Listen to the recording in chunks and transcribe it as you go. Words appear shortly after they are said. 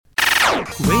Wait,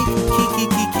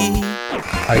 Kiki.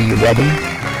 Are you ready?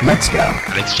 Let's go.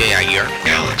 Alex J. Aguirre.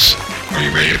 Alex, are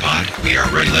you ready to pod? We are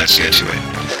ready. Let's get to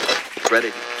it.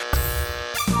 Ready.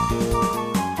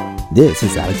 This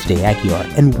is Alex J. Aguirre,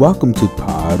 and welcome to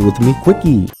Pod With Me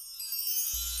Quickie.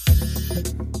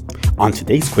 On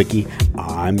today's Quickie,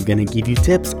 I'm gonna give you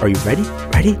tips. Are you ready?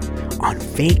 Ready? On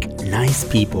fake nice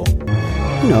people.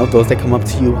 You know, those that come up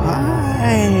to you.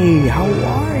 Hi, how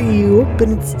are you? It's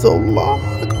been so long.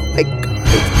 Oh my God,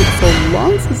 it's been so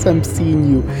long since I'm seeing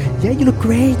you. Yeah, you look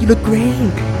great. Yeah, you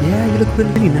look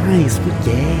really nice.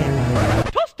 Yeah.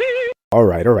 All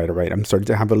right. I'm starting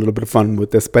to have a little bit of fun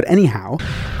with this. But anyhow,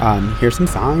 here's some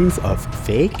signs of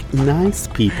fake nice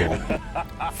people.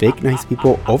 Fake nice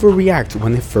people overreact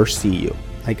when they first see you.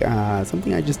 Like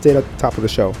something I just did at the top of the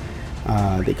show.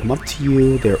 They come up to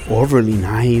you. They're overly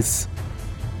nice.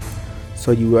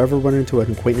 So you ever run into an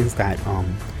acquaintance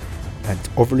that's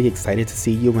overly excited to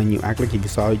see you when you act like you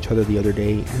saw each other the other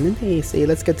day, and then they say,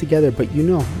 let's get together, but you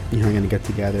know you're not going to get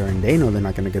together, and they know they're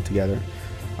not going to get together.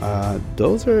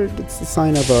 It's a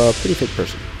sign of a pretty fake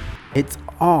person. It's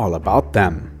all about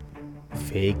them.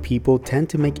 Fake people tend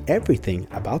to make everything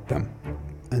about them.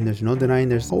 And there's no denying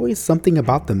there's always something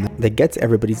about them that gets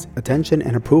everybody's attention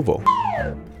and approval.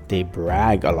 They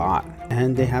brag a lot,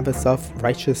 and they have a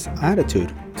self-righteous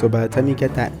attitude. So by the time you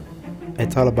get that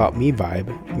it's all about me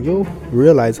vibe, you'll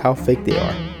realize how fake they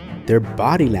are. Their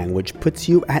body language puts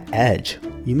you at edge.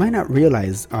 You might not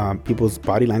realize people's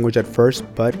body language at first,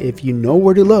 but if you know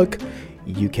where to look,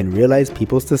 you can realize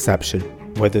people's deception.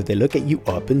 Whether they look at you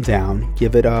up and down,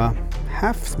 give it a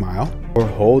half smile, or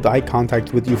hold eye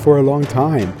contact with you for a long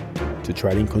time to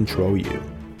try to control you.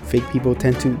 Fake people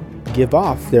tend to give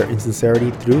off their insincerity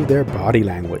through their body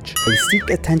language. They seek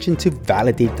attention to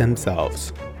validate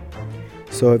themselves.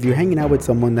 So if you're hanging out with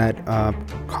someone that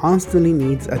constantly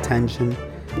needs attention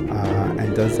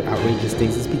and does outrageous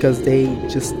things, it's because they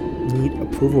just need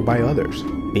approval by others.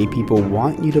 Fake people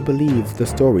want you to believe the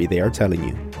story they are telling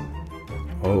you.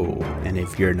 Oh, and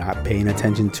if you're not paying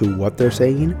attention to what they're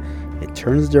saying, it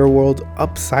turns their world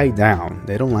upside down.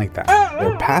 They don't like that.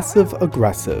 They're passive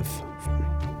aggressive.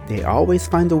 They always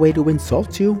find a way to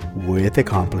insult you with a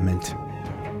compliment.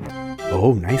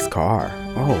 Oh, nice car.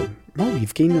 Oh,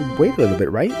 you've gained weight a little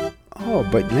bit, right? Oh,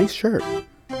 but nice shirt.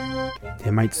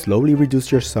 They might slowly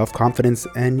reduce your self-confidence,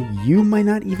 and you might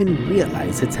not even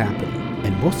realize it's happening.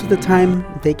 And most of the time,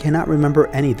 they cannot remember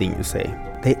anything you say.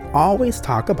 They always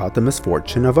talk about the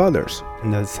misfortune of others.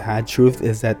 And the sad truth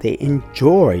is that they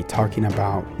enjoy talking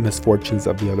about misfortunes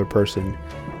of the other person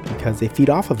because they feed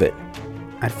off of it.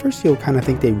 At first, you'll kind of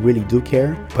think they really do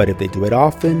care, but if they do it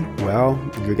often, well,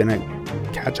 you're gonna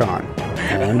catch on.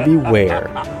 And beware,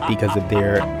 because if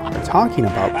they're talking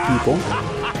about people,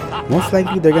 most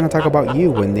likely they're gonna talk about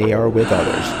you when they are with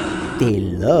others. They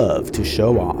love to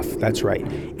show off. That's right.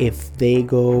 If they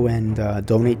go and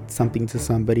donate something to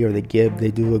somebody, or they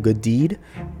do a good deed,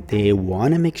 they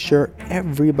want to make sure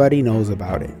everybody knows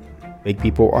about it. Fake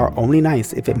people are only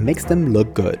nice if it makes them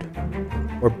look good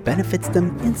or benefits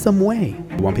them in some way.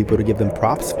 They want people to give them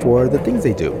props for the things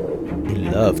they do. They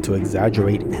love to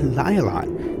exaggerate and lie a lot.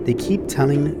 They keep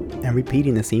telling and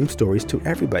repeating the same stories to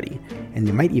everybody, and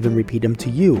they might even repeat them to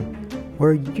you,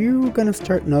 where you're gonna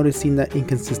start noticing the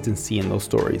inconsistency in those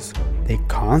stories. They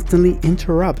constantly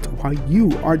interrupt while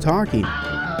you are talking.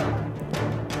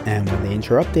 And when they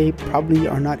interrupt, they probably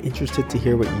are not interested to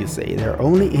hear what you say. They're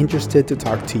only interested to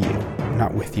talk to you,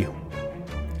 not with you.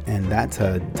 And that's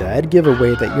a dead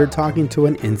giveaway that you're talking to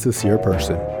an insincere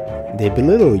person. They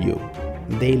belittle you.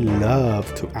 They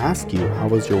love to ask you, how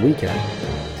was your weekend?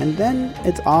 And then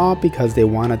it's all because they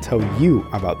want to tell you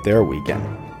about their weekend.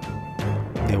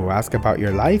 They will ask about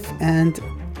your life and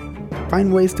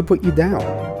find ways to put you down.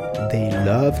 They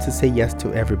love to say yes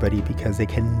to everybody because they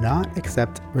cannot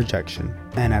accept rejection.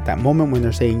 And at that moment when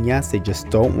they're saying yes, they just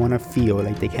don't want to feel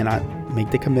like they cannot make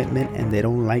the commitment, and they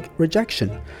don't like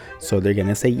rejection. So they're going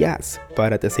to say yes,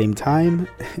 but at the same time,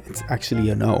 it's actually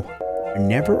a no. They're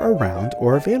never around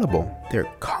or available. They're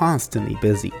constantly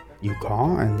busy. You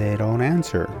call and they don't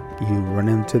answer. You run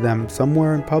into them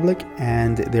somewhere in public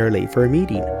and they're late for a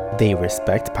meeting. They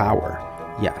respect power.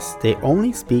 Yes, they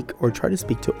only speak or try to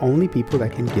speak to only people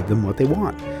that can give them what they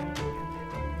want.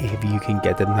 If you can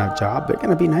get them that job, they're going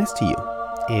to be nice to you.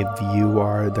 If you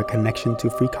are the connection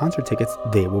to free concert tickets,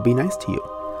 they will be nice to you.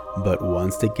 But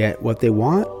once they get what they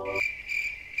want,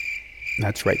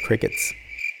 that's right, crickets.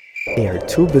 They are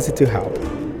too busy to help.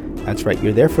 That's right,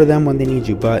 you're there for them when they need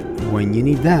you, but when you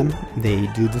need them, they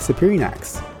do disappearing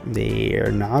acts. They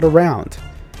are not around.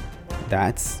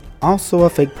 That's also a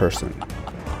fake person.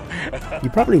 You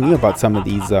probably knew about some of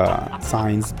these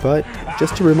signs, but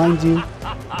just to remind you,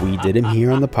 we did them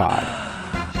here on the pod.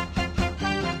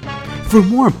 For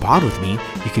more on Pod With Me,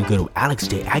 you can go to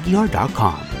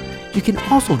alexjaguiar.com. You can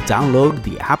also download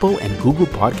the Apple and Google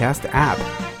Podcast app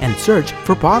and search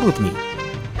for Pod With Me.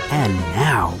 And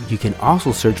now you can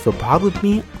also search for Pod With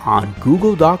Me on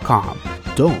google.com.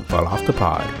 Don't fall off the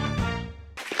pod.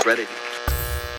 Ready.